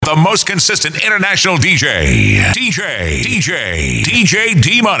the most consistent international DJ, DJ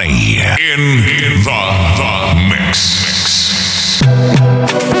D-Money in the mix.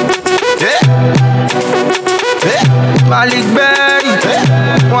 Malik Berry,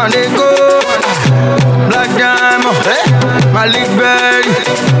 one day go. Black Diamond, Malik Berry,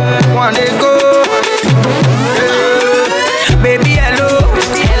 one day go. Baby hello,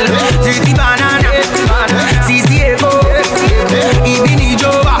 Titi Banana, Sisi Eko, Ibi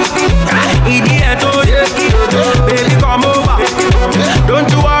Nijoba, Idi Eto, baby come over, don't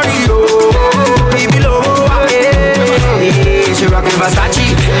you worry, oh, baby Loba, she rockin' Versace,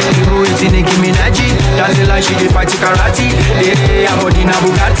 you eating Nicki Minaj, dancing like she dey fight karate, I body na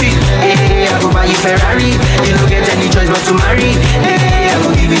Bugatti, I go buy you Ferrari, you don't get any choice but to marry, I go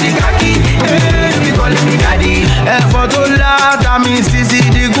give you the khaki, you be calling me daddy. Ẹ̀fọ́ tó láta mi Sisi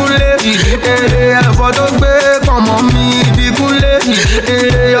Ìdíkúnlé, ẹ̀fọ́ tó gbé pọ̀nmọ́ mi Ìdíkúnlé,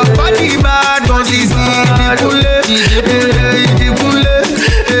 your body bad gan Sisi Ìdíkúnlé, Ìdíkúnlé,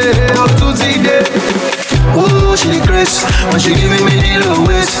 ó tún ti dé. Oh, she the grace when she giving me the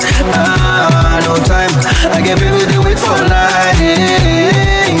lowest. No time, I get paid with the wait for life.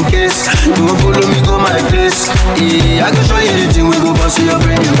 In case you won't follow me, go my place. I can show you the thing we go bust your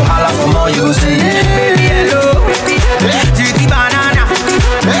brain. You go holla for more, you go say, baby hello, Titi Banana,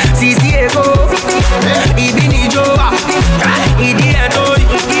 Sisi Eko, Ibi Nijoba, Idi Eto,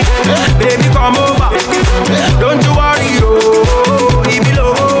 baby come over, don't you worry, oh, Ibi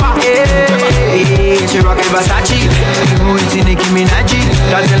Loba, she rockin' Versace, you eating Nicki Minaj,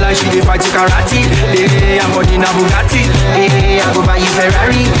 dancing like she dey fight karate, I'm body na Bugatti, I go buy you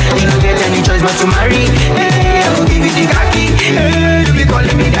Ferrari, you don't get any choice but to marry, I go give you the khaki, you be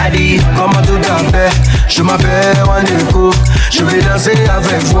calling me daddy. Comment tout à fait, je m'appelle Wandeko, je vais danser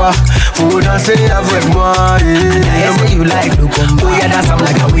avec toi, faut danser avec moi. I say you like Lukumba, oh yeah that's I'm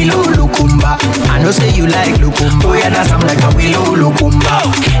like a willow Lukumba. I know say you like Lukumba, oh yeah that's I'm like a willow Lukumba.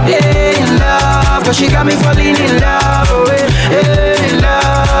 In love, cause she got me falling in love, oh yeah. In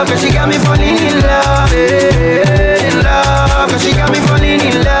love, cause she got me falling in love, in love, cause she got me falling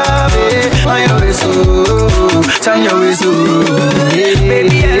in love, on your way so, turn your way so,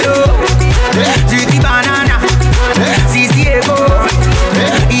 baby hello, Titi Banana, Sisi Eko,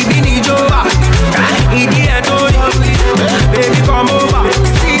 Ibi Nijoba, Idi Eto, baby come over,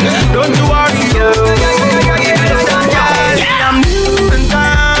 don't you worry, I'm new in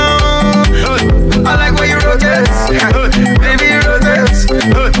town, I like where you rotate, baby rotate,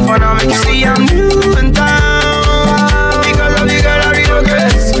 for now make you see I'm new in town, because of the girl I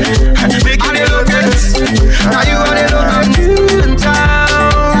relocate, make you relocate, now you are the love I'm new in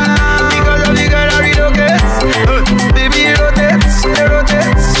town, because of the girl I relocate, baby rotate,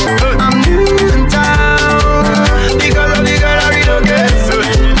 I'm new in town, because of the girl I relocate,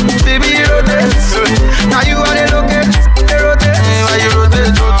 baby rotate, now you are the locate, rotate, why you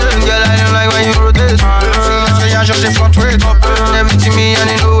rotate, girl I don't like when you rotate, see I just fluctuate, everything me and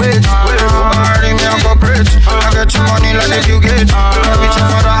it no wait, nobody me I cooperate, I get your money like that you get, every check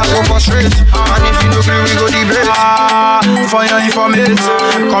for that I go for straight, and if you no clear we go debate, for your informate,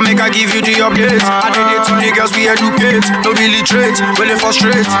 come make I give you the update, I did it to the girls we educate, no be literate, really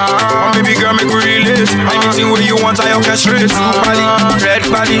frustrate, come baby girl make we relate, anything where you want I orchestrate, blue body, red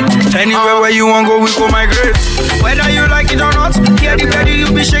body, anywhere where you want go we go migrate, whether you like it or not, hear the belly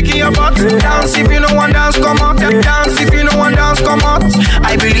you be shaking your butt, dance if you no one dance come out, dance if you no one dance come out,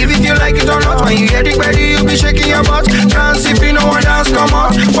 I believe if you like it or not, when you hear the belly you be shaking your butt, dance if you no one dance come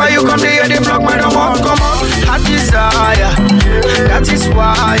out, why you come there they block my door, come out, hot desire, that is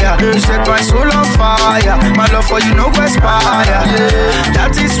why you set my soul on fire, my love for you no go expire,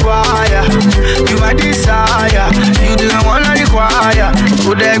 that is why you my desire, you the one I require,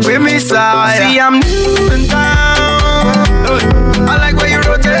 could they give me sire, see I'm new in town, I like where you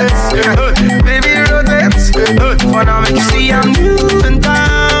rotate, baby rotate, for now make you see I'm new in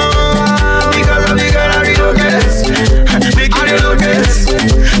town, because of the girl I relocate, make you relocate,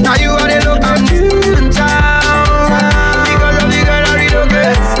 now you are the look I'm new in town, because of the girl I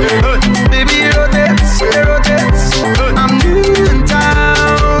relocate, baby rotate, I'm new in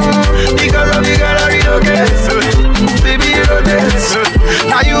town, because of the girl I relocate, baby rotate,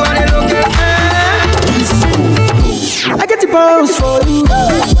 now you are the look I get the bounce for you, I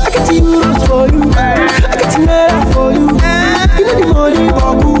get the euros for you, I get the naira for you, you know the money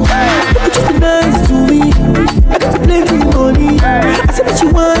babu, you just be nice to me, I got the plenty money, I said that you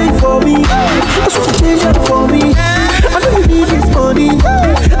want for me, I want you change it for me, I know you need this money,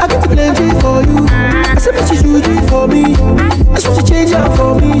 I got the plenty for you, I said that you do it for me, I want you change it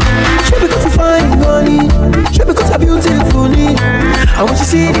for me, sure because you find money, sure because you're beautiful, And when she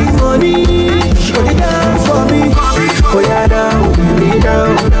see the money, she gon' dance for me. Oh yeah down, baby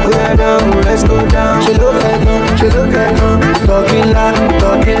down. Oh yeah down, let's go down. She look at me, talking loud.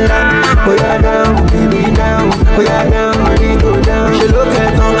 Oh yeah down, baby down. Oh yeah down, we go down. She look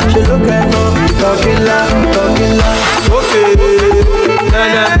at me, talking loud. Okay,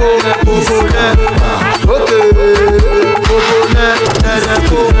 nana go, na. Okay, na.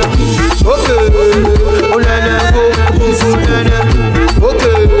 Okay, oh nana go, na.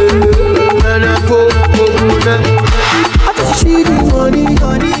 Okay, nana go, na. After she see the money,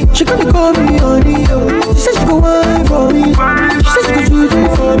 she gonna call me honey. She said she go wine for me. She said she go do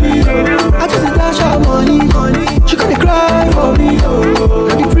it for me. I just dash her money. She gonna cry for me.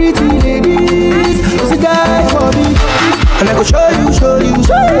 And the pretty ladies, she die for me. And I go show you,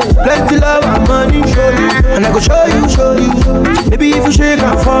 plenty love and money, show you. And I go show you, baby if you shake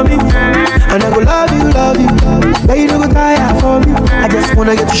up for me. And I go love you, but you don't go tire for me. I just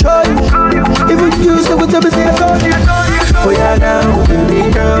wanna get to show you, even you still go tell me say I told you. Oh yeah down,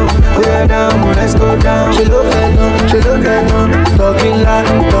 baby down, oh yeah down, let's go down. She look at me, talking loud.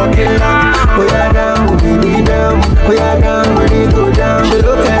 Oh yeah down, baby down, oh yeah down, we go down. She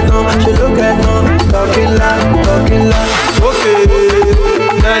look at me, talking loud. Okay,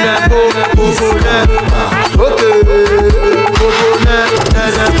 nana go, na. Okay,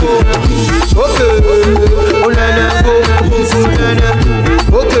 nana go. Okay, oh nana go, na.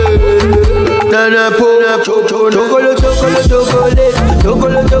 Okay, nana po. Chocolate,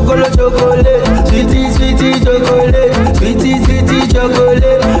 sweetie chocolate,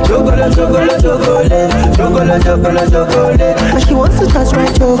 chocolate. And she wants to touch my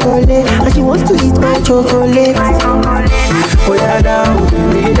chocolate, and she wants to eat my chocolate. Oh yeah down,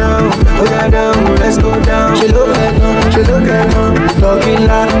 baby down, oh yeah down, let's go down. She look at me, talking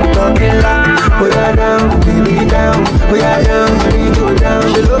loud. Oh yeah down, baby down, oh yeah down, we go down.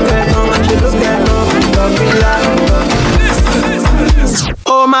 She look at me, talking loud.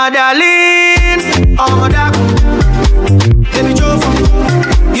 Oh my darling, oh my darling, baby Joe,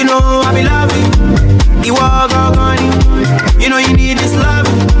 you know I be loving. You are gone, you know you need this love.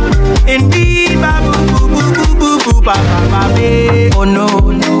 Indeed, babu, boo, ba, baby. Oh no,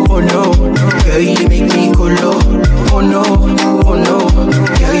 girl you make me colo. Oh no,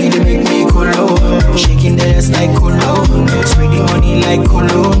 girl you make me colo. Shaking the ass like colo, spreading money like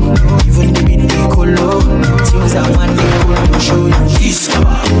colo. Even the bit they colo, things that man they colo show you.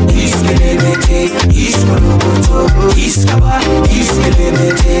 Iskaba, iskelebete, iskoloboto. Iskaba,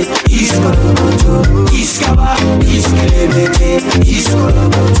 iskelebete, iskoloboto. Iskaba, iskelebete,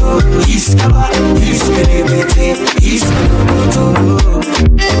 iskoloboto. Iskaba, iskelebete, iskoloboto.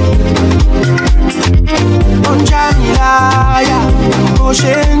 On Jamilaya,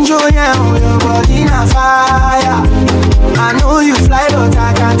 ocean joy, your body na fire. I know you fly, but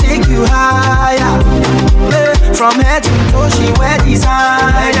I can take you higher. From head to toe, she wear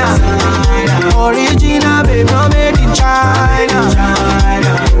designer. Original, babe, not made in China.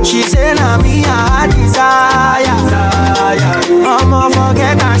 She say na me a desire. I'ma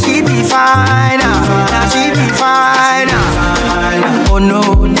forget that she be fine. Now she be fine. Oh no,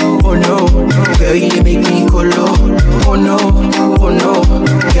 girl you make me colo. Oh no,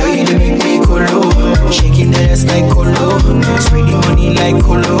 girl you make me colo. Shaking the ass like colo, spreading money like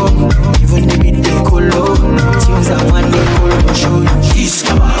colo. Even the bit they colo, things that one they colo show you.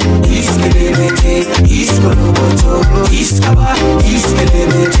 Iskaba, iskelebete, iskoloboto. Iskaba,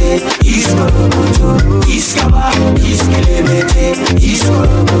 iskelebete, iskoloboto. Iskaba, iskelebete,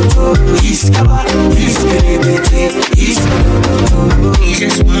 iskoloboto. Iskaba, iskelebete, iskoloboto. We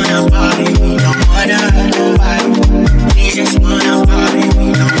just wanna party, we don't wanna hurt nobody. We just wanna party,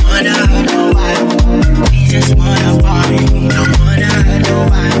 we don't wanna hurt nobody. We just wanna party, we don't wanna hurt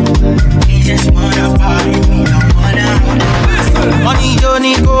nobody. We just wanna party, we don't wanna hurt nobody. Money don't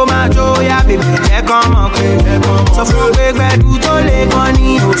need go my joya, baby, check on my pay. So from big bed to the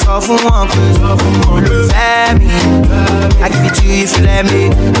money, so from one pay. I give it to you if you let me,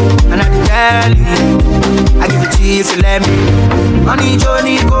 and I can tell you, I give it to you if you let me. Money don't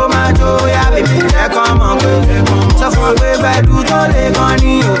need go my joya, baby, check on my pay. So from big bed to the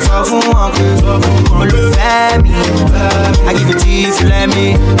money, so from one pay. I give it to you if you let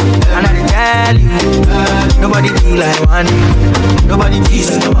me, and I can tell you, nobody be like one day. Nobody be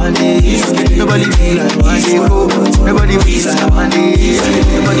like one day. Nobody be like one day. Nobody be like one day. Nobody be like one day.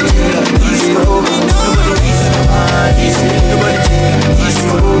 Nobody be like one day. Nobody be like one day. Nobody be like one day.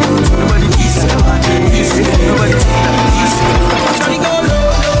 Nobody be like one day. Shawty go low,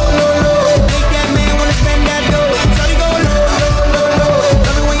 make that man wanna spend that dough. Shawty go low,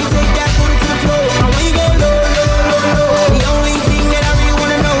 love it when you take that booty to the floor. And when you go low, the only thing that I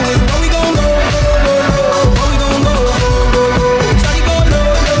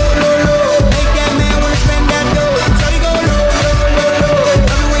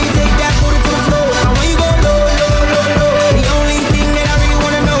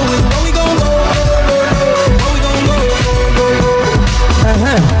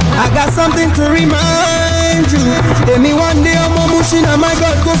got something to remind you. Amy one day I'm a machine and my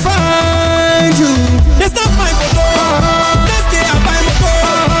God go find you. Let's not fight for love. Let's stay up by my door.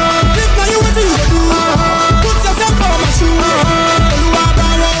 If now you want to do, put yourself on my shoe. Oluwa ba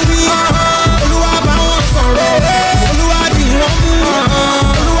won wi, Oluwa ba won sọ̀rọ̀, Oluwa di won mu,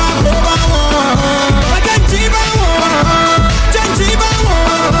 Oluwa ko ba won. Ajanji ba won, janji ba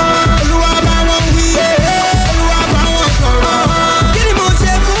won. Oluwa ba won wi, Oluwa ba won sọ̀rọ̀. Kini mo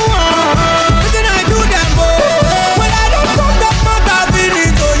ṣe fún wọn? Wetin I do them both? When I don't come that matter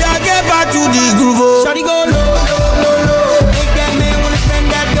finish, so ya get back to the groove. Shawty go low, low, low, low. Make that man wanna spend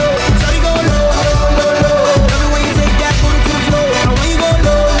that dough. Shawty go low, low, low, low. Love it when you take that booty to the floor. And when you go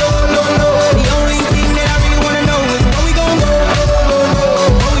low, low, low, low. The only thing that I really wanna know is where we gon' go, go, go.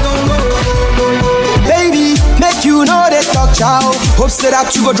 Where we gon' go, go, go. Baby, make you know they talk chow. Hope say that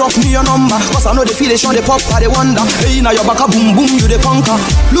you go drop me your number. Cause I know the feeling show they pop, I they wonder. Hey, now your back a boom boom, you they conquer.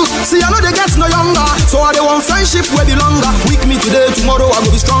 Look, see I know they get no younger. So I they want friendship where be longer. Weak me today, tomorrow I go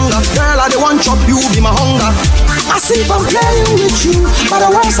be stronger. Girl, I they want chop, you be my hunger. I see if I'm playing with you, but the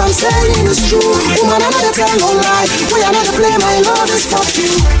words I'm saying is true. Woman, I know they tell no lie. Way I know they play, my love is for you.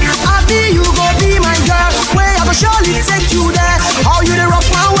 I be you go be my girl. Way I go surely take you there. How you they rock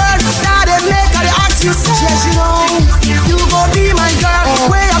my world? Now they make I they ask you say, yes, you know. You go be my girl.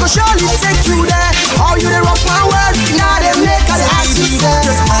 Way I go surely take you there. How you they rock my world? Now they make I they ask you say,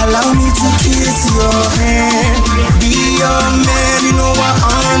 just allow me to kiss your hand. Be your man, you know I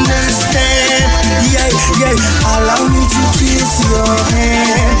understand. Yeah, yeah. Allow me to kiss your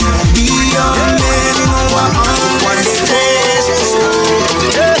hand. Be your man, you know I understand.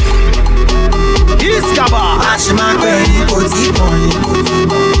 Iskaba. Ashimagbe kò tí kọ̀yìn.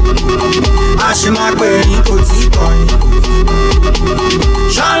 Ashimagbe kò tí kọ̀yìn.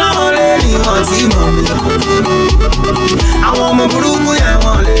 Ṣọlọ́mọ lè rí wọn tí mọ̀ mi. Àwọn ọmọ burúkú yẹn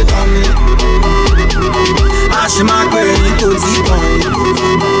wọ́n lè tàn mí. Ashimagbe kò tí kọ̀yìn.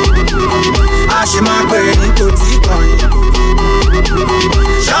 Ashimagbe kò tí kọ̀yìn.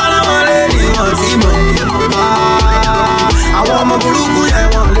 Ṣọlọ́mọ lè rí wọn tí mọ̀ mi. Àwọn ọmọ burúkú yẹn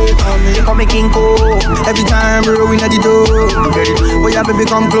wọ́n lè tàn mí. They call me King Cole. Every time we're rolling at the door. Oh yeah, baby,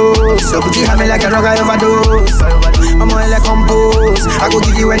 come close. So put your hand me like a drug I overdose. I'm on like compose. I go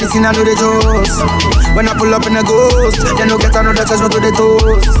give you anything I know the toast. When I pull up in a ghost, then no get another chance to the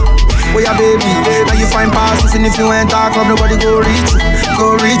toast. Oh yeah, baby, now you find passes, and if you ain't talk club, nobody go reach you.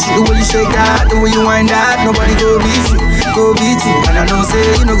 Go reach you. The way you shake that, the way you wind that, nobody go beat you. Go beat you. And I know say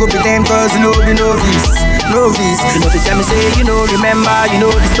you know go pretend cause you know the novice. Novice. You know the tell me say you know remember, you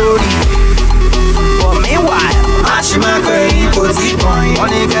know the story. But meanwhile, Ashimagbe kò tí kọ̀yìn. Wọ́n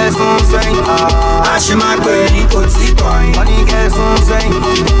ní kẹ́sùn sẹ́yìn. Ashimagbe kò tí kọ̀yìn. Wọ́n ní kẹ́sùn sẹ́yìn.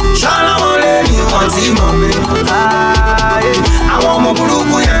 Ṣọlọ́mọ lè ní wọn tí mọ̀ mi. Àwọn ọmọ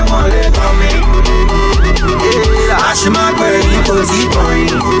burúkú yẹn wọ́n lè tàn mí. Ashimagbe kò tí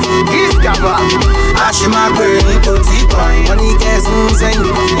kọ̀yìn. Iskaba. Ashimagbe kò tí kọ̀yìn. Wọ́n ní kẹ́sùn sẹ́yìn.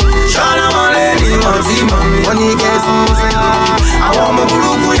 Ṣọlọ́mọ lè ní wọn tí mọ̀ mi. Wọ́n ní kẹ́sùn sẹ́yìn. Àwọn ọmọ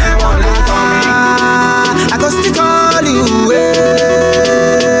burúkú yẹn wọ́n lè tàn mí. I go still call you,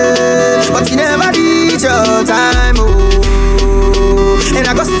 but you never reach your time, oh. And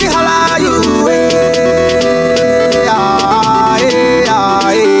I go still holler you,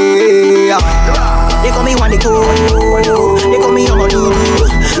 They call me one, they call me on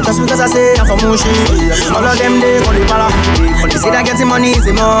just because I say I'm from Mushi. All of them, they call me Pala. They say that getting money is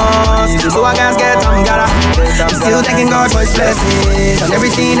a must, so I can't get on Gala. I'm still thanking God for his blessings, and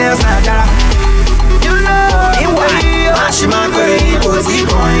everything else I gotta. Ashimagbe kò tí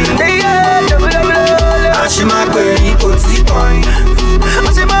kọ̀yìn. Ashimagbe kò tí kọ̀yìn.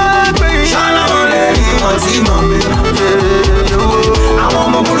 Ṣọlọ́mọ lè rí wọn tí mọ̀ mi. Àwọn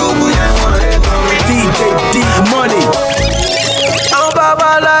ọmọ burúkú yẹn wọ́n lè tàn mí. DJ D Money. Àwọn bàbá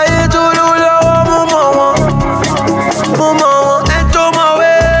aláyé tó lówó lọ́wọ́ mú mọ̀ wọn. Mú mọ̀ wọn. Ẹni tó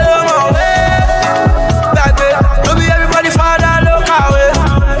mọ̀wé ló mọ̀wé. Gbàgbé no be everybody father ló kàwé.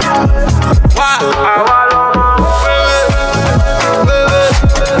 Wá àwa lọ́mọ.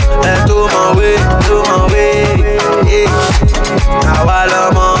 Àwa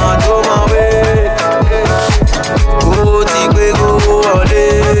lọ́mọ tó mọ̀wé. Owó ti gbé kówó wọlé.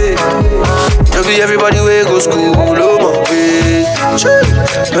 No be everybody wey go school ló mọ̀wé.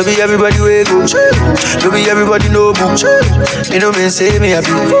 No be everybody wake up. No be everybody know book. You know me say me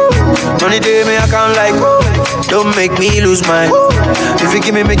happy. Money day me I can't like. Don't make me lose mine. If you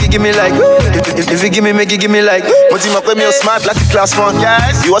give me, make it give me like. If you give me, make it give me like. But you make me smart like a class one.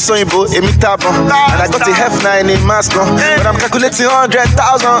 Yes. You also in boat, me tap on. And I got the F9 in mask on. But I'm calculating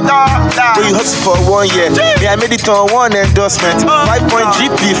 100,000. But you hustle for 1 year. Me I made it on 1 endorsement. 5-point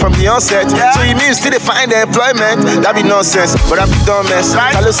GP from the onset. So you mean still they find the employment? That be nonsense. But I'm the dumbest.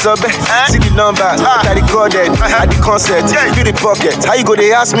 Hello sub, see the numbers. I recorded at the concert. Feel the pocket. How you go?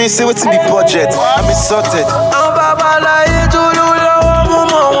 They ask me, say what's in the budget. I'm insulted.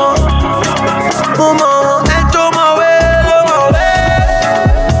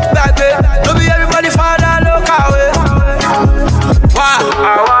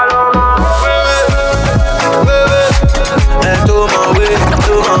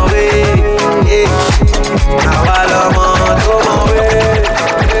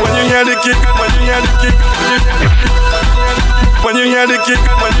 When you hear the kick,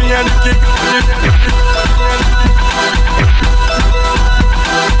 when you hear the kick,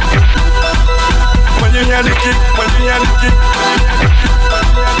 when you hear the kick, when you hear the kick.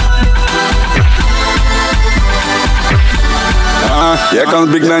 Here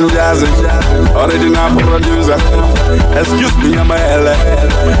comes Big Man Jazzy, original producer. Excuse me, I'm a LA.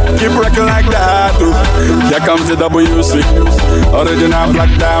 Keep rocking like that too. Here comes the WC, original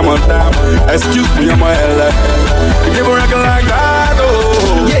Black Diamond. Excuse me, I'm a LA. Keep rocking like that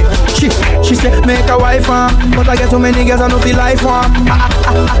too. Yeah, she said make a wife but I get too many girls I know feel life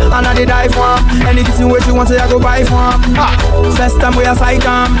and I did die for anything where she wants to I go buy for first time we a sight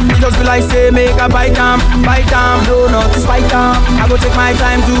it just feel like say make a bite no not to spite I go take my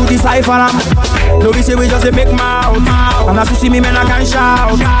time to decipher no we say we just make mouth and as you see me man I can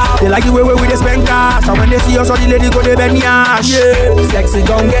shout they like the way we just spend cash and when they see us all the ladies go they bend yash yeah sexy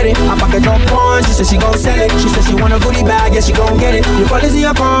gon' get it I pack it up on she said she gon' sell it she said she wanna goodie bag yeah she gon' get it the policy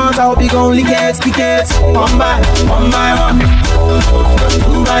upon I hope you gon' lick it one by one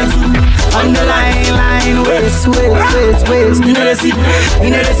 2 by 2 on the line wait you know they see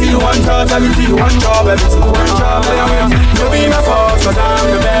you one touch everything you one job you be my fault cause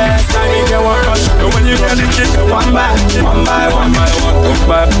I'm the best I need you one rush when you hear the kick, one by 2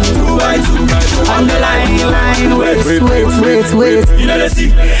 by 2 on the line wait you know they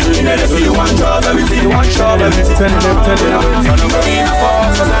see you one job everything you one job turn it up you be my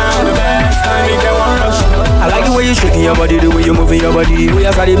fault cause I'm the best I need you one rush I like the way you shaking your body, the way you moving your body. We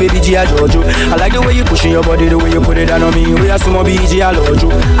are sorry, baby G, I Jojo. I like the way you pushing your body, the way you put it down on me. We are sumo BG, I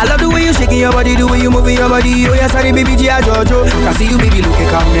Lojo. I love the way you shaking your body, the way you moving your body. We are sorry, baby G, I Jojo. Can see you, baby, look,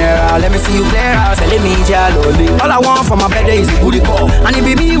 come nearer. Let me see you play out, let me G, I Loli. All I want for my bed is a booty call. And it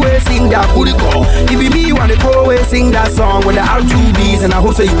be me way sing that booty call. It be me when the pro way sing that song with the R2Bs and I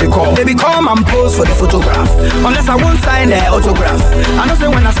hope so you recall. Baby, come and pose for the photograph. Unless I won't sign the autograph. I know say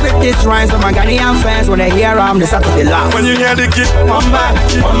when I split this rhymes on my Ghanaian fans when they hear they start to laugh. When you hear the kick, one by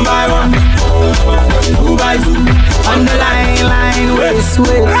 1 2 by 2 on the line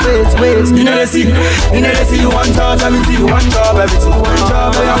wait you know they see you one touch everything you one job everything you one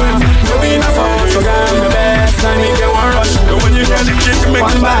job you be my fault so I'm the best I make you one rush when you hear the kick, make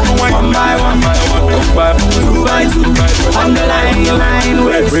one by 1 2 by 2 on the line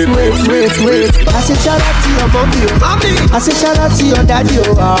wait I say shout out to your mommy I say shout out to your daddy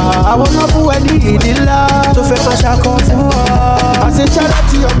I wanna put any in love to feel my shack off I say shout out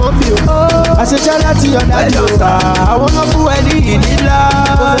to your mommy I say shout out to your daddy I wanna put any in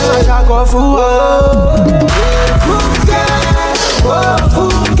love to feel my shack off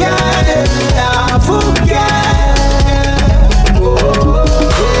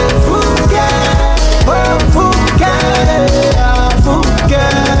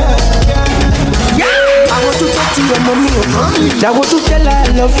I want to tell her I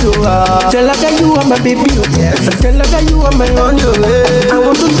love you. Tell her that you are my baby. Tell her that you are my only. I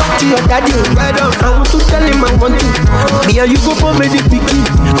want to talk to your daddy. I want to tell him I want you. Me and you go for me the picky.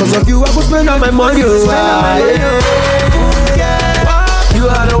 Cause of you I go spend all my money. You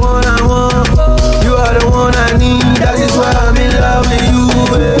are the one I want. You are the one I need. That is why I'm in love with you.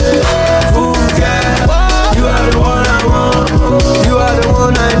 You are the one I want. You are the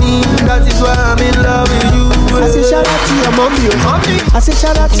one I need. That is why I'm in love with you. I say shout out to your mommy, I say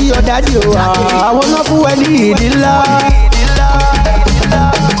shout out to your daddy, I wanna put any in love.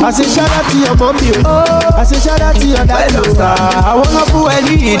 I say shout out to your mommy, I say shout out to your daddy, I wanna put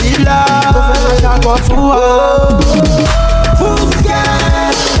any in love.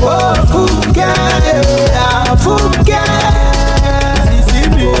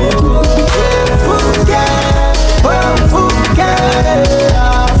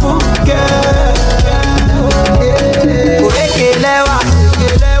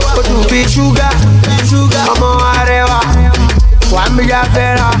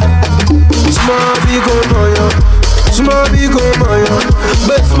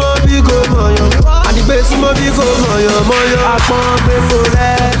 ọmọ yọ apọ́n gbégbó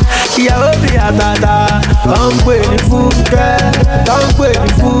rẹ̀ ìyàwó mi àtàtà tó ń pè ní Fúnkẹ́ tó ń pè ní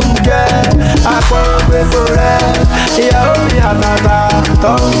Fúnkẹ́ apọ́n gbégbó rẹ̀ ìyàwó mi àtàtà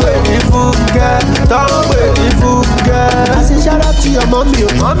tó ń pè ní Fúnkẹ́ tó ń pè ní Fúnkẹ́. I say shout out to your mommy o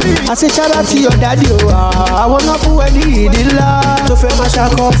I say shout out to your daddy o àwọn náà fún ẹ ní ìdí ńlá tó fẹ́ máa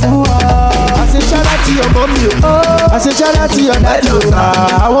ṣakọ fún wa. I say shout out to your mommy o I say shout out to your daddy o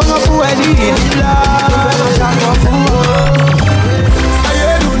àwọn náà fún ẹ ní ìdí ńlá tó fẹ́ máa ṣakọ fún wa.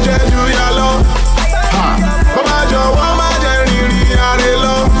 ayélujára ju ya lọ kó má jọ wọ́n má jẹ́ rìnrìn àrè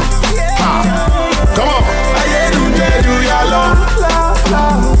lọ. Come on. ayélujára ju ya lọ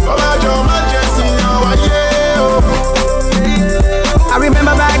kó má jọ má jẹ́ síyan wáyé o. I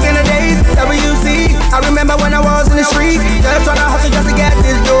remember back in the days, WC. I remember when I was in the streets, just trying to hustle just to get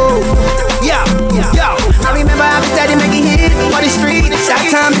this dough. Yeah. I remember I was steady making hits for the street. That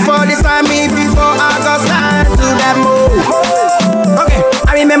time before they signed me, before I got signed to that move. Okay,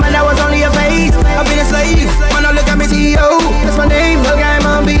 I remember that was only a phase. I've been a slave. When I look at me CEO, that's my name. Look,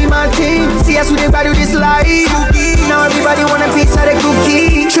 I'm be my team. See us who they value this life. Now everybody want a piece of the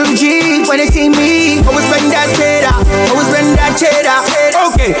cookie. True G, when they see me, always spend that cheddar. Always spend that cheddar.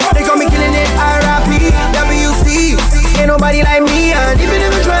 Okay, they got me killing it. R.I.P. WC. Ain't nobody like me, and even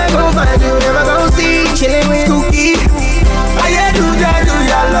if you try go find you, never gon' see. Chillin' with Cookie. I do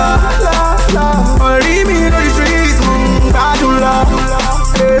ya love. Only me in the streets, I do love.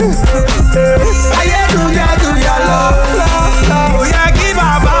 I do ya love. Oh yeah, give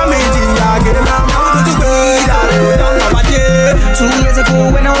up on me, I get my mouth to be that. 2 years ago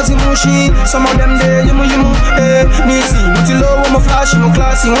when I was in Mushi, some of them there, you Nisi, Muti low, I'm a flashy, I'm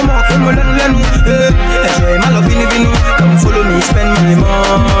classy, I'm a come on and enjoy my love in the come follow me, spend my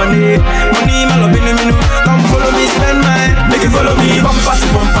money, my love in the come follow me, spend my, make it follow me, bumper to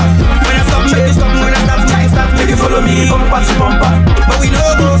bumper. When I stop, make it stop, when I stop, make it follow me, bumper to bumper. But we no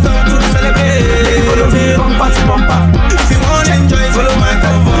go stop to celebrate, make it follow me, bumper to bumper. If you want to enjoy, follow my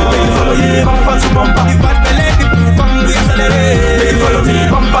convo, make it follow me, bumper to bumper. You bad belly, people come, we accelerate, make it follow me,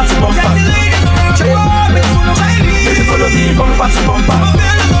 bumper to bumper. Make it follow me, bumper to bumper.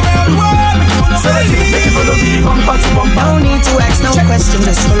 Make it follow me, bumper to bumper. No need to ask no question,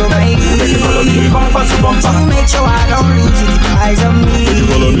 just follow me. Make it follow me, bumper to bumper. To make sure I don't lose you, keep eyes on me. Make it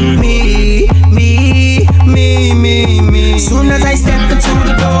follow me. Soon as I step into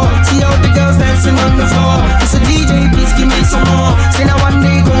the door, see all the girls dancing on the floor. It's a DJ, please give me some more. Say now one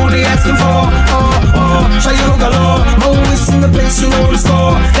day go, they asking for. Show you galore. Always in the place, you know the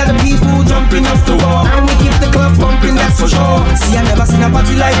score. Got the people jumping off the wall, and we keep the club bumping, that's for sure. See, I never seen a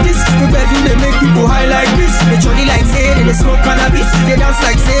party like this. The bedroom, they make people high like this. They jolly like say, they smoke cannabis. They dance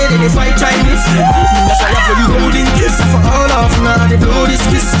like say, they fight Chinese. That's why I for you golden kiss. For all of now, they blow this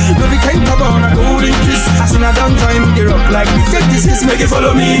kiss. No, we can't come on a golden kiss. As soon as I don't join me, they rock like this. Take this kiss, make it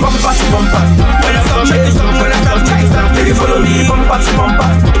follow me, bumper to bumper. When I stop, make it stop. When I stop, make it follow me, bumper to bumper.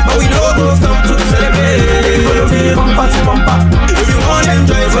 But we don't go stop to celebrate. Make it follow me, bumper to bumper. If you want to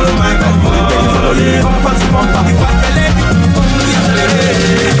enjoy, follow my convo. Make it follow me, bumper to bumper. If I believe it, we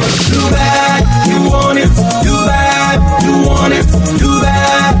celebrate. Too bad, you want it. Too bad, you want it. Too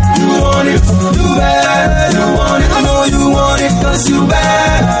bad, you want it. Too bad, you want it. I know you want it 'cause you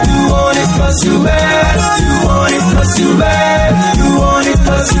bad. You want it 'cause you bad. You want it 'cause you bad. You want it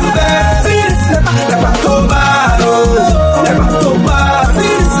 'cause you bad. See this, lepa tobaro, lepa tobaro.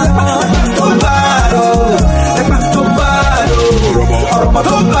 See this, lepa tobaro, lepa tobaro, orba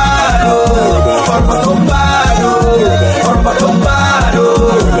tobaro, orba tobaro, orba tobaro,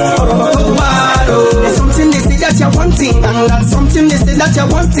 orba tobaro. There's something they say that you're wanting, and that's something they say that you're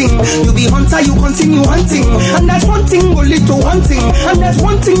wanting. You be hunter, you continue hunting, and that's one thing will lead to one thing, and that's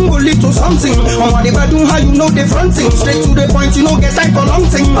one thing will lead to something. And whatever do, how you know they fronting, straight to the point, you know get time for long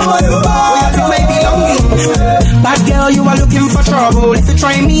thing. Oh, you may be longing. Bad girl, you are looking for trouble. If you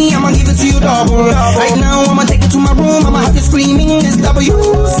try me, I'ma give it to you double. Right now, I'ma take it to my room, I'ma have you screaming, it's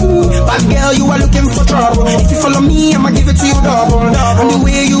WC. Bad girl, you are looking for trouble. If you follow me, I'ma give it to you double. And the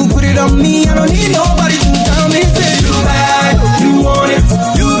way you put it on me, I don't need nobody to tell me, say you bad, you want it,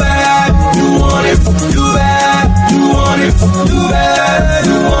 you bad, you want it, you bad, you want it, you bad,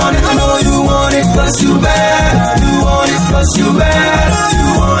 you want it. I know you want it 'cause you bad, you want it 'cause you bad, you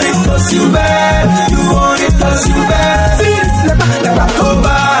want it 'cause you bad, you want it 'cause you bad. See this, lepa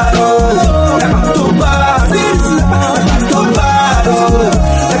tobaro, lepa tobaro. See this, lepa tobaro,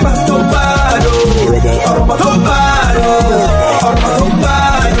 lepa tobaro, orba tobaro, orba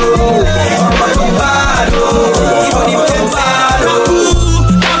tobaro, orba tobaro, orba tobaro.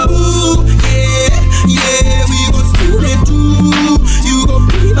 Taboo, yeah, we gon' still they do. You gon'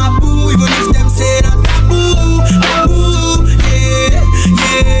 be my boo, even if them say that taboo.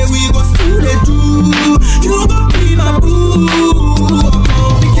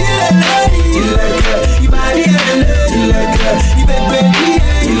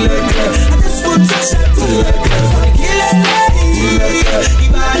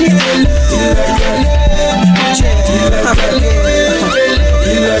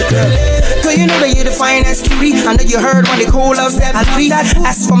 Girl, you know that you're the finest cutie. I know you heard when they call us that beauty.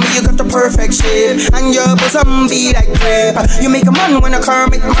 As for me, you got the perfect shape, and your bosom be like grape. You make a man when I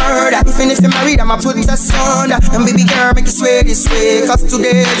commit murder. Even if you're married, I'ma put us under. And baby girl, make you swear this way, cause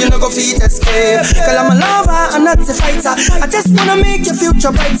today you know go feet escape. Girl, I'm a lover, I'm not a fighter. I just wanna make your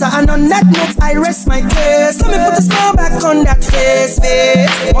future brighter. And on that note, I rest my case. Let me put a smile back on that face, babe.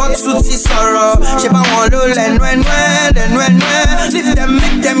 What suits is sorrow. She ba want to learn when. Lift them,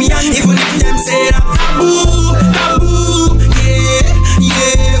 make them young. Even if them say that taboo, taboo,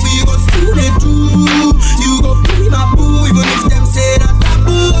 yeah, we go still they do. You go be my boo. Even if them say that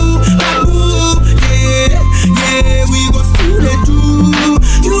taboo, taboo, yeah, we go still they do.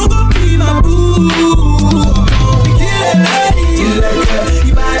 You go be my boo. You like her,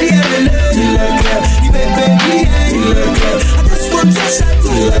 you body and love, you like her, you baby, you like her. I just want to shut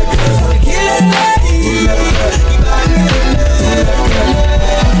you like her. You like her, you body and love, you like her.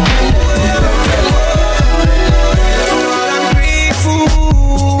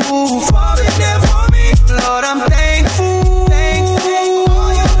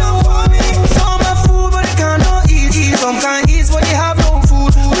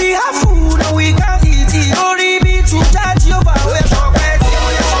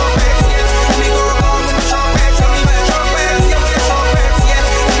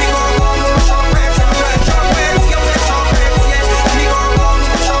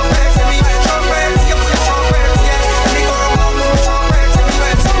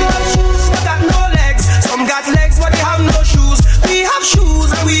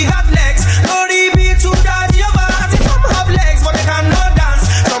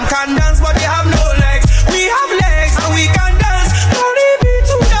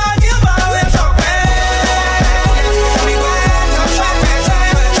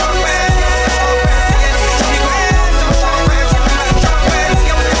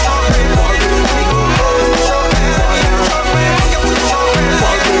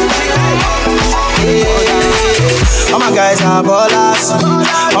 Guys are ballers,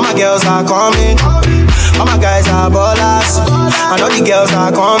 all my girls are coming. All my guys are ballers, I know the girls are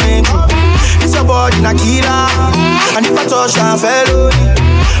coming. It's your body na killer, and if I touch na felony.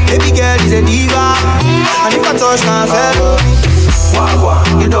 Baby girl is a diva, and if I touch na felony. Wagwa,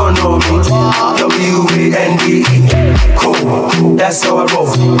 you don't know me. W-A-N-D-E, cool, that's how I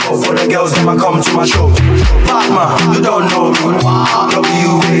roll. For the girls, them I come to my show. Batman, you don't know me.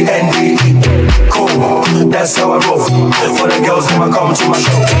 W-A-N-D-E, cool, that's how I roll. For the girls, them I come to my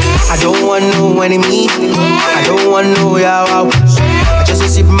show. I don't want no enemy, I don't want no yaw. I just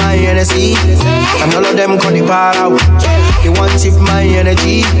sip my Hennessy, and all of them call the power out. They want tip my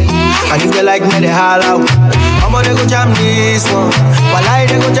energy, and if they like me, they holler out. I'ma they go jam this one, while I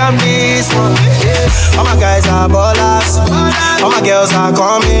they go jam this one. Yeah. All my guys are ballers, all my girls are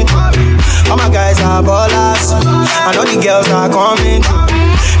coming. All my guys are ballers, I know the girls are coming.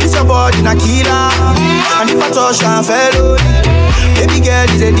 It's your body na killer, and if I touch na felony. Baby girl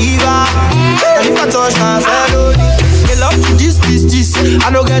is a diva, and if I touch na felony. They love to this.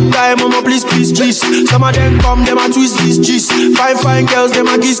 I don't get time, mama, please. Some of them come, them a twist this. Fine girls, them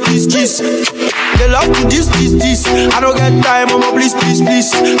a kiss. They love to this. I don't get time, mama, please.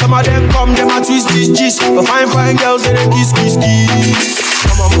 Some of them come, them a twist this. But fine girls, they kiss.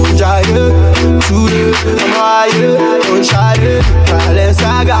 I'm a Munjaye, Tude, I'm a Aye, Munjaye,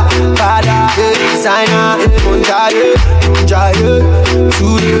 Balenciaga, Prada, designer, Munjaye,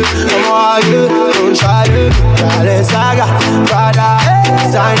 Tude, I'm a Aye, Munjaye, Balenciaga, Prada,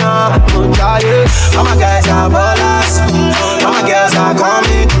 designer, Munjaye. All my guys are ballers, all my girls are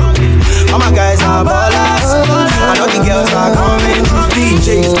coming. All my guys are ballers, I know the girls are coming.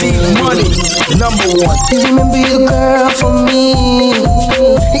 DJ Steve Money, #1. You remember your girl for me.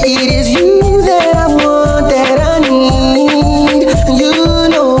 It is you that I want, that I need. You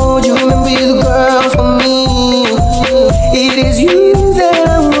know, you remember your girl for me. It is you that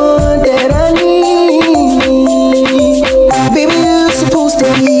I want, that I need. Baby, you're supposed to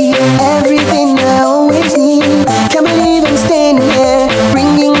be everything I always need. Can't believe I'm standing here,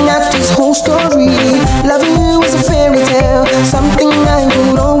 bringing out this whole story. Loving you is a fairy tale, something I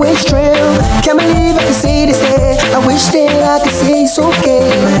would always trail. Can't believe I can say this day. I wish that I could say it's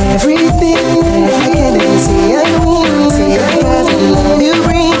okay. Everything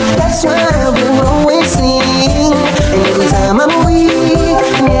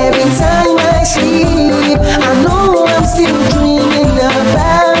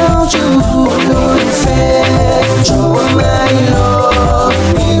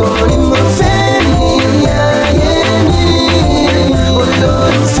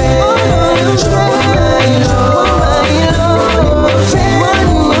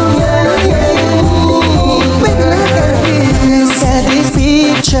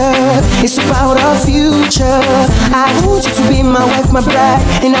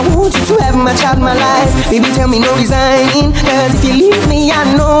And I want you to have my child, my life. Baby, tell me no resigning. Cause if you leave me, I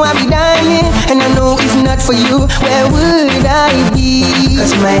know I'll be dying. And I know if not for you, where would I be?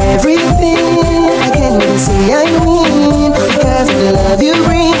 Cause my everything, I can't even say I mean. Because of the love you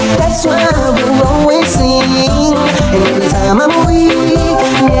bring, that's why I will always sing. And every time I'm weak,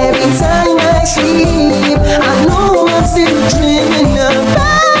 and every time I sleep, I know I'm still dreaming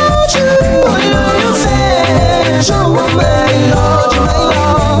about you. You're fair, show my Lord, my Lord.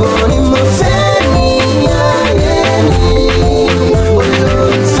 You're in my family, I am me.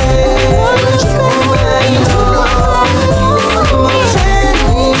 You're fair, show my Lord. You're in my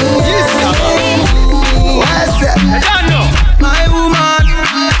family, What's that? My woman,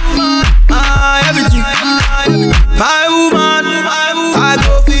 my everything. My woman, I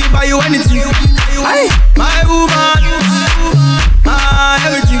go feel by you anything. My woman, my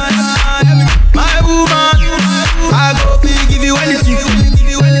everything. My woman, I go feel give you anything.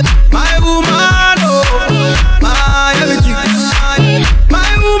 My woman, oh, my everything.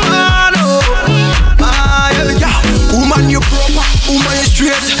 My woman, oh, my everything. Woman, you proper, woman, you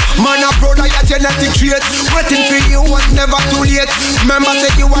straight. Man, a brother, your genetic trait. Waiting for you was never too late. Remember, say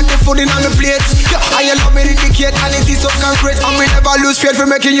you want the food in on the plate. I love me indicate, and it is so concrete. And we never lose faith for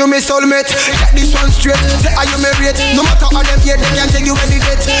making you my soulmate. Get this one straight, say are you married? No matter how them yet, they can't take you any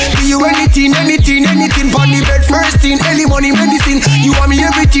date. Do you anything, anything, anything? On the bed, first thing, early money, medicine. You want me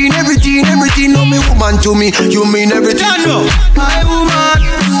everything, everything, everything. No, me woman to me, you mean everything. My woman,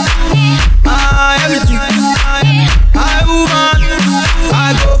 my everything. My woman,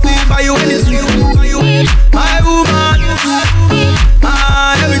 I go feel by you anything. My woman,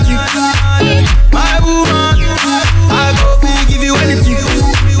 my everything. My woman, I go feel give you anything.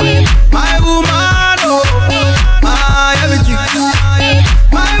 My woman, oh, my everything.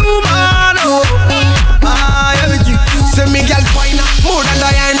 My woman, oh, my everything. Say me girl finer, more than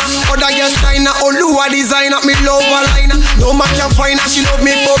Diana. Other girls China, Oluwa designer, me love her liner. No man can find her, she love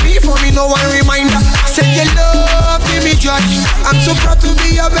me, for me no one reminder. Say you love, give me joy. I'm so proud to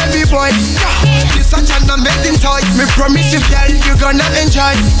be your baby boy. You're such an amazing toy. Me promise you, girl, you're gonna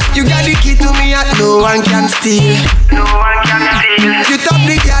enjoy. You got the key to me and no one can steal. No one can steal. You top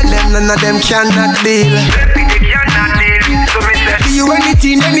the girl, them none of them cannot deal. Baby, they cannot deal. So me say, do you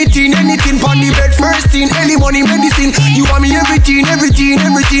anything, anything, anything? On the bed, first thing, early money, medicine. You want me everything, everything,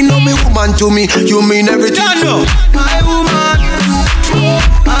 everything. No me woman to me, you mean everything. My woman,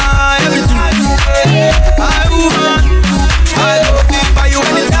 my everything. My woman, I love you by you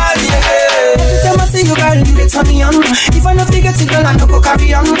anytime. Tell me say you girl, you dey turn me on. If I no figure it, girl, I no go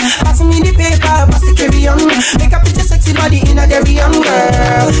carry on. Pass me the paper, pass the carry on. Make a pretty sexy body in a dairy on,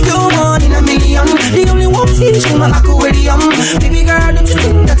 girl. You one in a million. The only one fish in my aquarium. Baby girl, don't you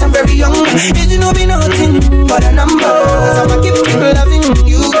think that I'm very young? Did you know be nothing but a number? Cause I'ma keep loving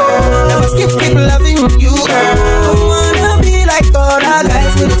you, girl. Never skip loving you, girl. I wanna be like other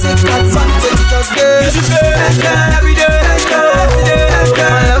guys when they take advantage. Just girl, you should play that girl every day.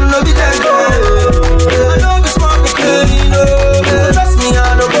 I'm no be that girl. I know this one be good, you know. Trust me, I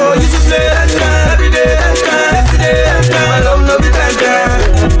know go. You should play that girl every day. I love no be that girl.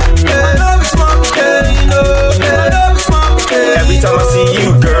 I know this one be good, you know. I know this one be good. Every time I see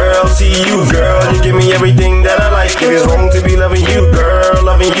you, girl, you give me everything that I like. If it's wrong to be loving you, girl,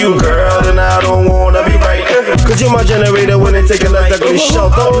 then I don't wanna be right. Cause you're my generator when they take a life that go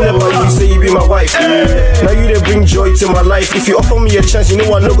shout out never if you say you be my wife. Now you didn't bring joy to my life. If you offer me a chance, you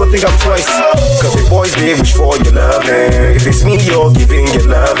know I no go think I'm twice. Cause the boys they wish for your loving. If it's me you're giving your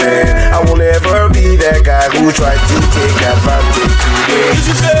loving, I won't ever be that guy who tried to take advantage today. You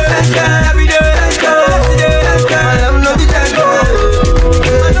should play that guy every day. I'm not the that girl. I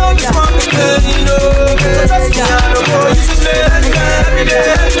know this one be good, you know. Trust me, I know go. You should play that guy every day.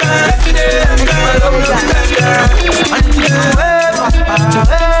 I love no be that girl.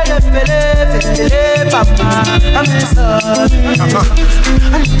 I'm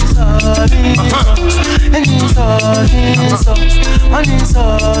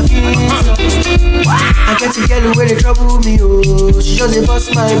I get to get where they trouble me, oh. She just dey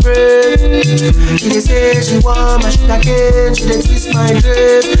bust my brain. She dey say she want my shit again. She dey twist my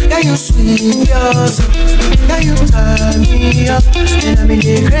brain. Yeah, you sweet, yourself. Yeah, you turn me up. And I'm in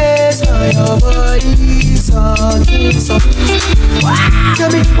the grace for your body. So tell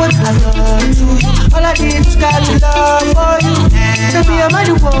me what I done to you. All I did was got to love for you. Tell me I'm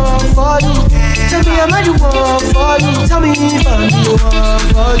the one for you. Tell me I'm the one for you. Tell me if I'm the one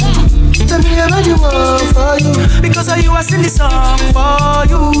for you. Tell me about you want for you. Because of you I sing this song for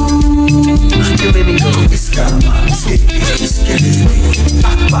you. You made me go Iskama, say Iskele,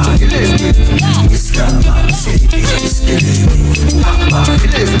 Papa, Iskama, say Iskele, Papa,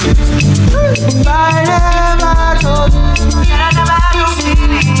 I never told you that I never had no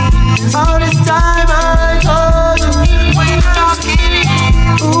feelings. All this time I told you when you're not kidding.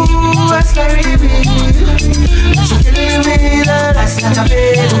 Ooh, it's very big. She killing me that ass like a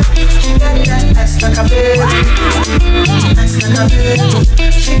baby. She got that ass like a baby. Ass like a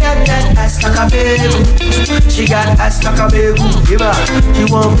baby. She got that ass like a baby. She got ass like a baby. Give her. She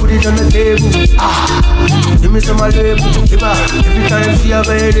won't put it on the table. Give me some of the label. Give her. Every time she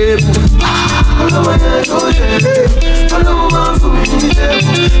available. All of my hands go there. All of my food in the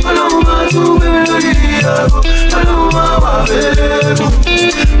table. All of my two women go to the table. All of my available.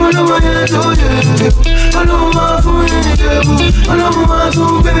 All of my hands go there. All of my food in the table. All of my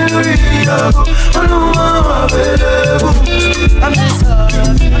two women go to the table. All of my available. I'm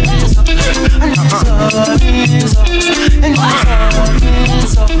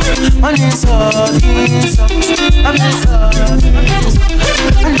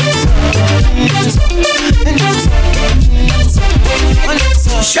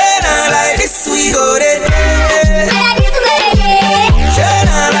Shana like this, we go there.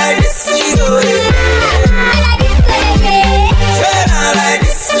 Shana like this, we go there. Shana like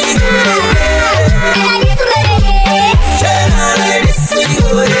this, we go there. Shana like this, we go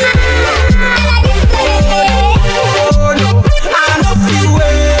there. Oh no, I know you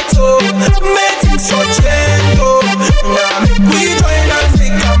wait, oh, make things so gentle. Now make we join and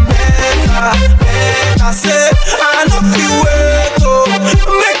make them better, better. Say, I know you wait, oh,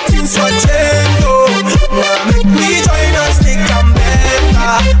 make things so gentle. Now make we join and make them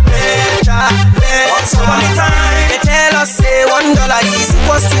better, better, better. Once upon a time, they tell us say $1 is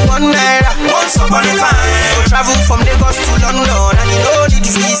equals to $1. Once upon a time, you travel from Lagos to London and you don't need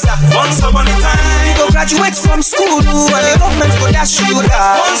visa. Once upon a time, you go graduate from school and the government go dash you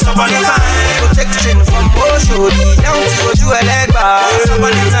down. Once upon a time, you go take train from Oshodi down to Ojuelegba. Once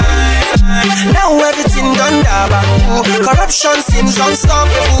upon a time, now everything done dabaku. Corruption seems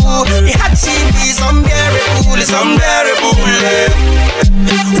unstoppable. The hardship is unbearable, it's unbearable.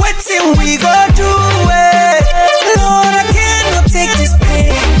 What till we go do it? Lord, I cannot take this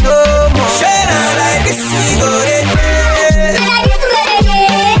pain no more. Shana like this, we go there.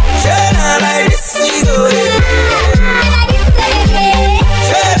 Shana like this, we go there.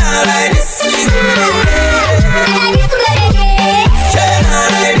 Shana like this, we go there. Shana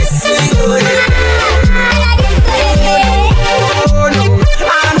like this, we go there. Oh no,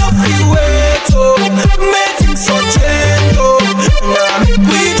 I know you wait, oh, make things so gentle. Now make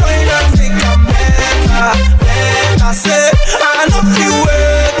we join and make them better, better. Say, I know you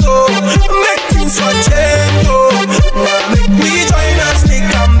wait, oh, make things so gentle. Now make we join and make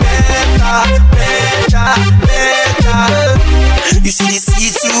them better, better, better. You see the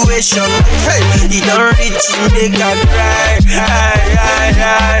situation, hey, you don't reach, you make her cry,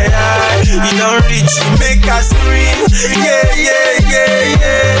 you don't reach, you make her scream, yeah, yeah, yeah,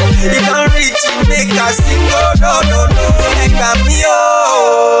 yeah. You don't reach, you make her sing, oh, no, no, no, like me,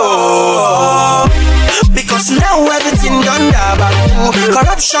 oh. Because now everything done dabaku.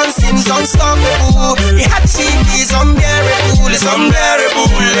 Corruption seems unstoppable. The hardship is unbearable, it's unbearable.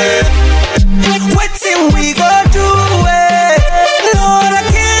 What till we go do it? Lord, I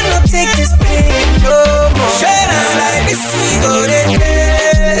cannot take this pain no more. Shana like this, we go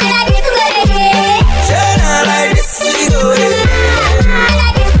there. Shana like this, we go there.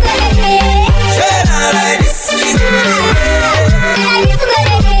 Shana like this, we go there.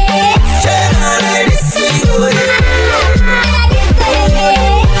 Shana like this, we go there.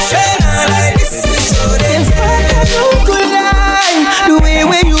 Shana like this, we go there. No good lie, the way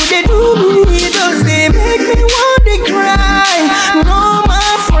when you did do me, those they make me want to cry. No, my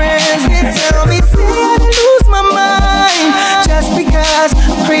friends, they tell me say I lose my mind just because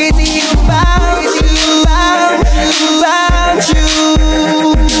I'm crazy about you, about you.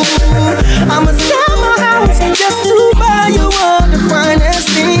 I'ma sell my house just to buy you all the finest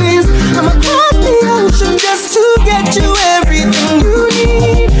things. I'ma cross the ocean just to get you everything you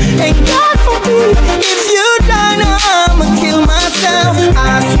need. And God forbid if you die now, I'ma kill myself.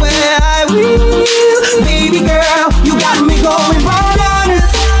 I swear I will. Baby girl, you got me going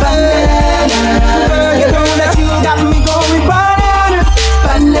bananas, banana. Girl, you know that you got me going bananas,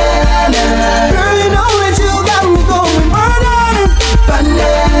 banana. Girl, you know that you got me going bananas,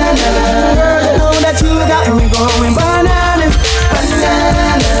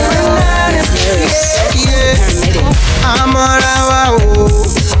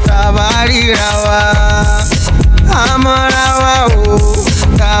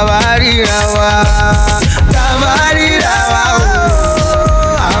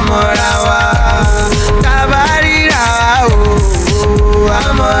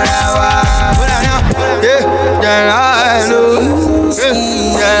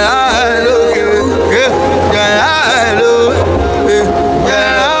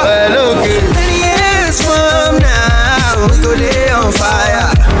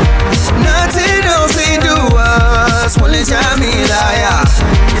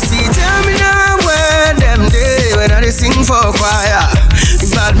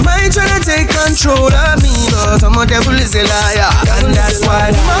 Control of me, but I'm a devil is a liar. And that's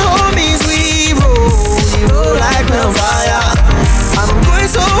why my homies we roll like on fire. I'm going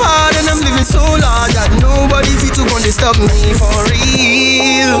so hard and I'm living so large that nobody fit to gonna stop me for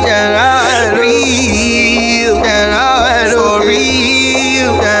real. Yeah, real. Yeah, for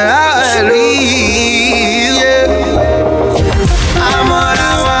real. Yeah, real. Yeah. I'm on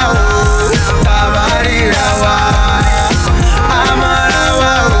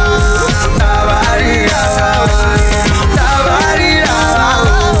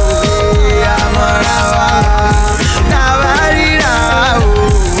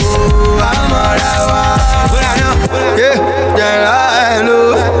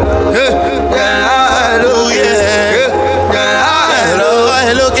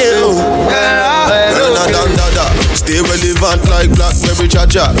like Blackberry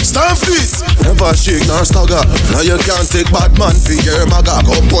Jaja. Stand feet, never shake nor stagger. Now you can't take bad man for your maga.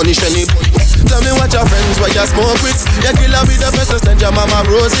 Go punish any. Tell me what your friends where you smoke with. Your killer be the best to send your mama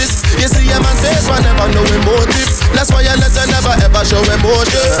roses. You see a man face but never know emotive. That's why you let her never ever show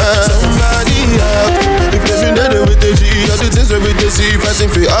emotion. Somebody up. If they been dead with the G, all the things we they see fighting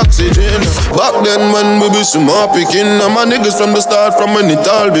for oxygen. Back then when we be some more picking, and my niggas from the start, from when it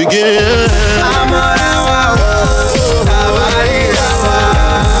all began.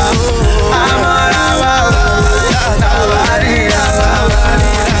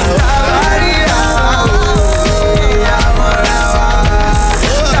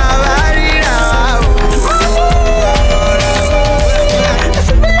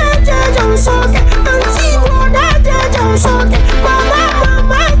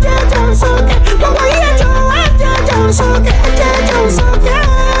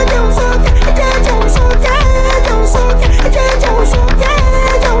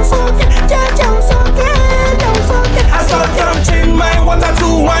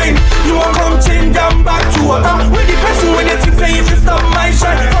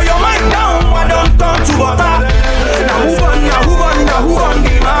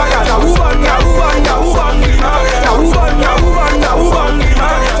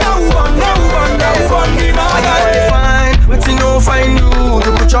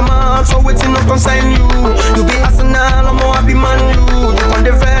 Consign you, you be Arsenal, I'm more happy man you. You on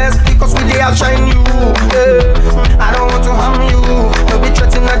the vest because we they outshine you. I don't want to harm you, no be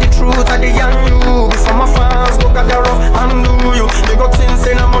threatening at the truth, at the young you. Before my fans go got the rough handle you. They got things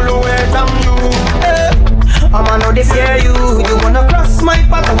saying I'm all the way down you. I know they fear you. You wanna cross my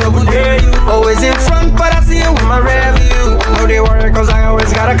path, I will dare you. Always in front, but I see you with my rear view. No they worry cause I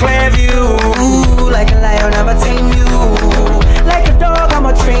always got a clear view. Ooh, like a lion, never tame you. Like a dog,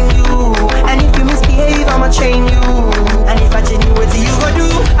 I'ma train you. And if you misbehave, I'ma chain you. And if I chain you, what you go do?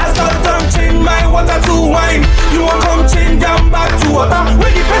 I stop don't chain my water to wine. You won't come chain down back to water.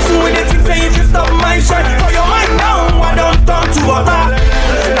 When the person with the thing say if you stop my shine, for your mind down, I don't turn to water.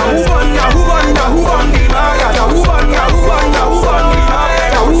 Now who on the maga? Now who on the maga? Now who on the maga? Now who on the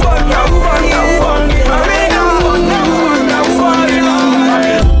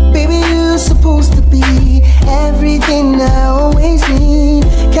Baby, you're supposed to be everything I always need.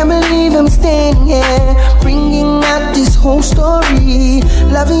 Can't believe I'm standing here bringing out this whole story.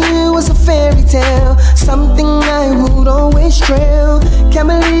 Loving you was a fairy tale, something I would always trail. Can't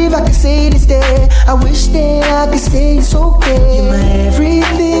believe I could say this day. I wish that I could say it's okay. You're my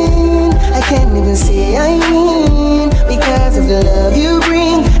everything, I can't even say I mean. Because of the love you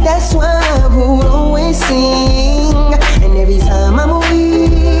bring, that's why I would always sing. And every time I'm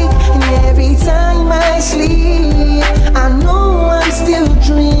weak, and every time I sleep, I know I'm still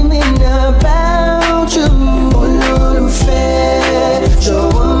dreaming about you. Olólùfẹ́,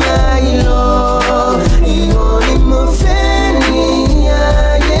 jọ̀wọ́ máa yí lọ. Ìwọ ni mo fẹ́ ní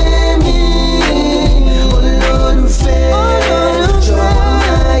ayé mi. Olólùfẹ́, jọ̀wọ́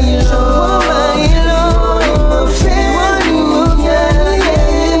máa yí lọ. Ìwọ ni mo fẹ́ ní ayé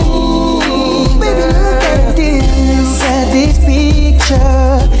mi. Baby, look at this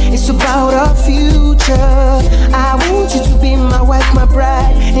picture. It's about our future. I want you to be my wife, my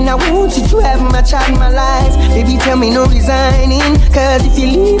bride. And I want you to have my child, my life. Baby, tell me no resigning. Cause if you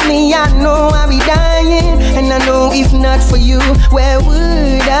leave me, I know I'll be dying. And I know if not for you, where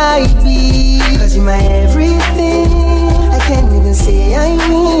would I be? Cause you're my everything, I can't even say I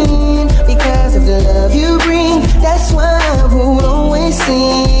mean. Because of the love you bring, That's why I will always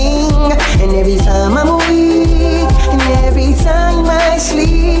sing. And every time I'm weak, and every time I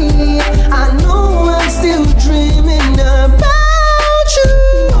sleep, I know I'm still dreaming about you.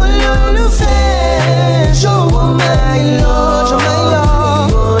 Olólùfẹ́, jọ̀wọ́ my love,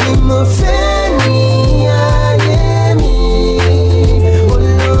 ìwọ ni mo fẹ́ ní ayé mi.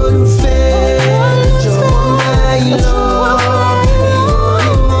 Olólùfẹ́, jọ̀wọ́ my love, ìwọ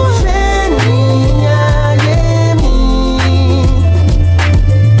ni mo fẹ́ ní ayé mi.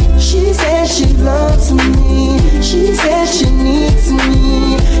 She said she loves me, she said she needs me,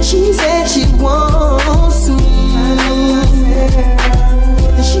 she said she wants me.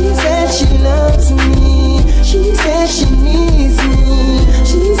 She said she loves me, she said she needs me,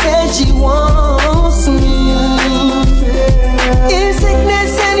 she said she wants me. In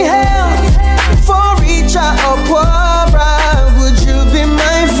sickness and health, for richer or poorer, would you be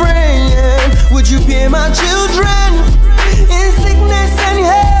my friend? Would you be my children? In sickness and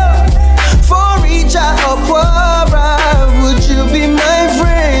health, for richer or poorer, would you be my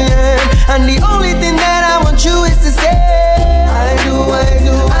friend? And the only thing that I want you is to say, I do, I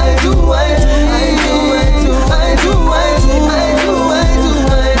do, I do, I do, I do, I do, I do, I do, I do,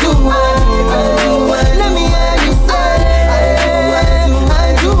 I do, I do, I do. Let me hear you say, I do,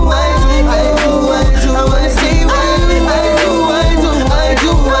 I do, I do, I do, I do, I wanna stay with you. I do, I do, I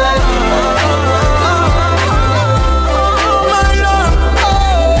do, I do. My Lord,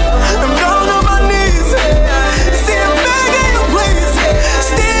 I'm down on my knees, see I'm begging you please,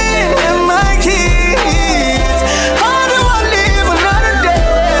 stand in my keys. How do I live another day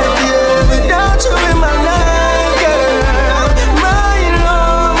without you in my life, girl? My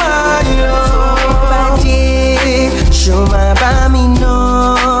love, my love. Bàdé, ṣó máa bá mi ná?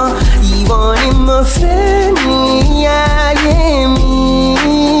 Ìwọ ni mo fẹ́ ní ayé mi.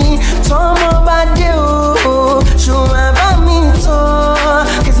 Tọ́mọ bá dé o, ṣó máa bá mi tọ́?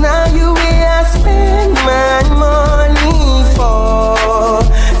 'Cause now you where I spend my money for.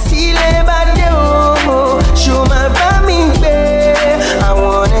 Tílé bá dé o, ṣó máa bá mi gbé? I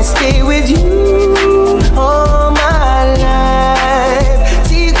wanna stay with you all my life.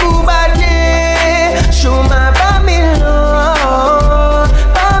 Tí ikú bá dé, ṣó máa bá mi lọ?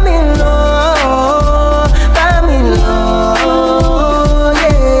 Bá mi lọ, bá mi lọ,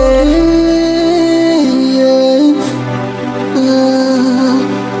 yeah, yeah.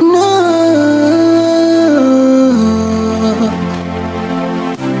 No.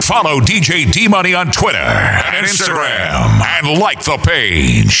 Follow DJ D-Money on Twitter and Instagram and like the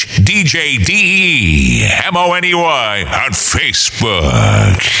page DJ DEMONEY on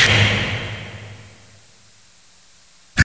Facebook.